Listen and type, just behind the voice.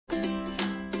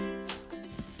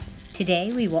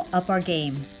Today we will up our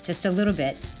game just a little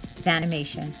bit with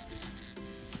animation.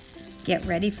 Get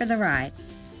ready for the ride.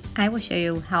 I will show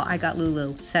you how I got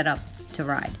Lulu set up to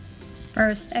ride.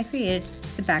 First, I created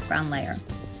the background layer.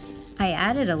 I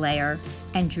added a layer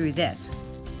and drew this.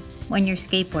 When you're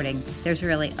skateboarding, there's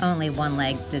really only one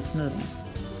leg that's moving.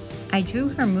 I drew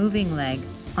her moving leg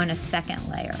on a second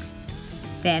layer.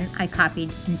 Then I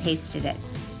copied and pasted it.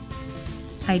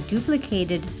 I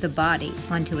duplicated the body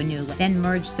onto a new leg, then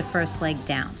merged the first leg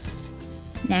down.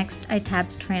 Next, I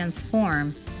tapped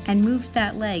Transform and moved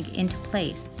that leg into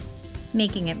place,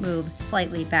 making it move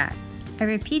slightly back. I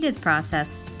repeated the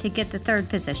process to get the third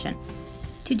position.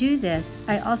 To do this,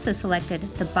 I also selected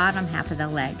the bottom half of the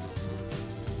leg,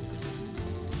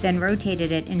 then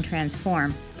rotated it in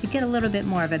Transform to get a little bit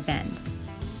more of a bend.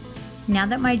 Now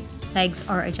that my legs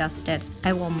are adjusted,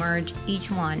 I will merge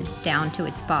each one down to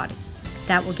its body.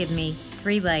 That will give me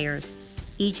 3 layers,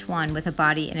 each one with a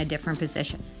body in a different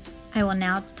position. I will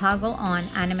now toggle on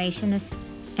Animation Assist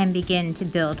and begin to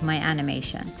build my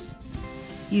animation.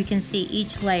 You can see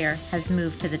each layer has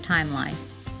moved to the timeline.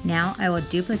 Now I will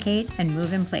duplicate and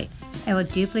move in place. I will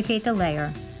duplicate the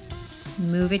layer,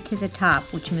 move it to the top,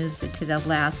 which moves it to the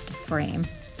last frame.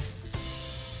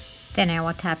 Then I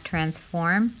will tap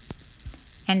Transform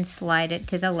and slide it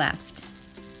to the left.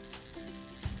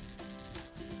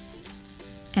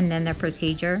 And then the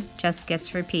procedure just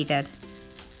gets repeated.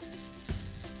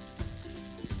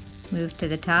 Move to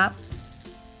the top,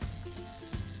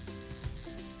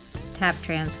 tap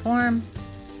Transform,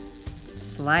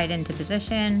 slide into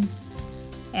position,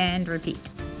 and repeat.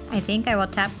 I think I will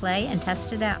tap play and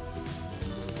test it out.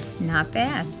 Not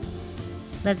bad.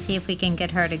 Let's see if we can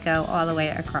get her to go all the way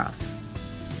across.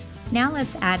 Now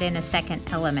let's add in a second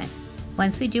element.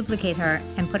 Once we duplicate her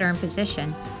and put her in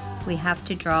position, we have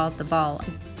to draw the ball.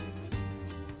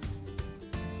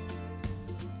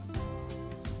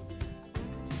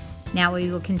 Now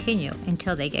we will continue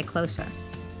until they get closer.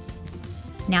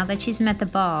 Now that she's met the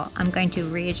ball, I'm going to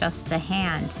readjust the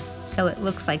hand so it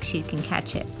looks like she can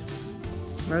catch it.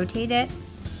 Rotate it,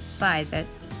 size it,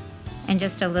 and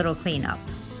just a little cleanup.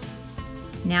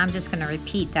 Now I'm just going to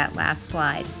repeat that last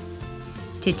slide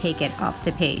to take it off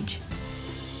the page.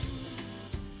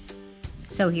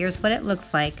 So here's what it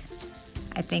looks like.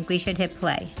 I think we should hit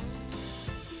play.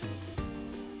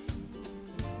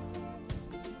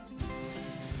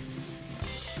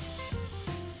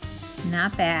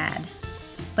 Not bad,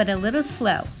 but a little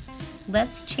slow.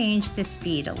 Let's change the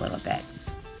speed a little bit.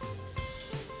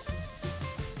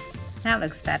 That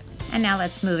looks better. And now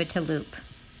let's move it to loop.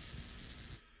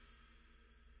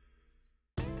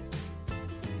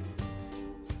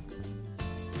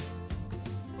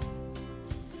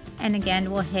 And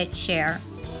again, we'll hit share.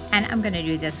 And I'm going to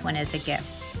do this one as a GIF.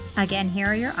 Again, here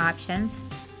are your options,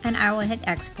 and I will hit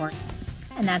export.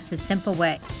 And that's a simple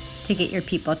way to get your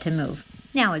people to move.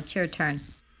 Now it's your turn.